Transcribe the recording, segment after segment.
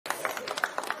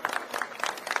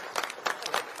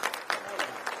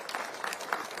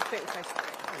bit closer.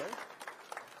 Hello.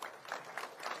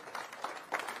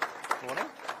 Morning.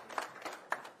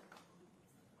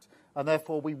 And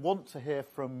therefore, we want to hear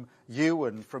from you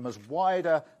and from as wide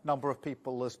a number of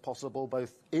people as possible,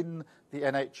 both in the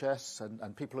NHS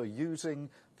and people who are using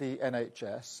the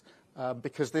NHS,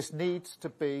 because this needs to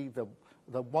be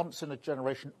the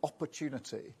once-in-a-generation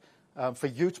opportunity for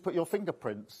you to put your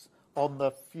fingerprints on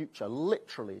the future,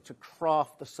 literally to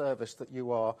craft the service that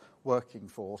you are working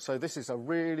for. So this is a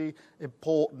really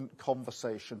important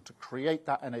conversation to create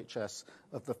that NHS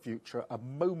of the future, a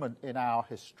moment in our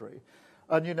history.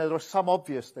 And, you know, there are some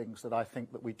obvious things that I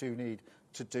think that we do need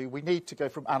to do. We need to go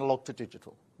from analogue to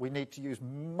digital. We need to use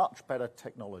much better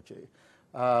technology,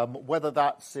 whether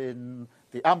that's in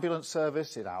the ambulance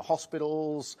service, in our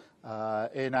hospitals,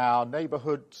 in our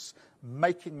neighbourhoods,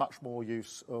 making much more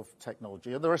use of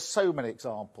technology. And there are so many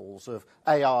examples of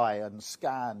AI and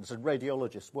scans and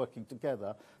radiologists working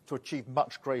together to achieve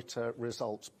much greater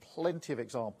results. Plenty of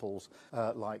examples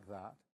like that.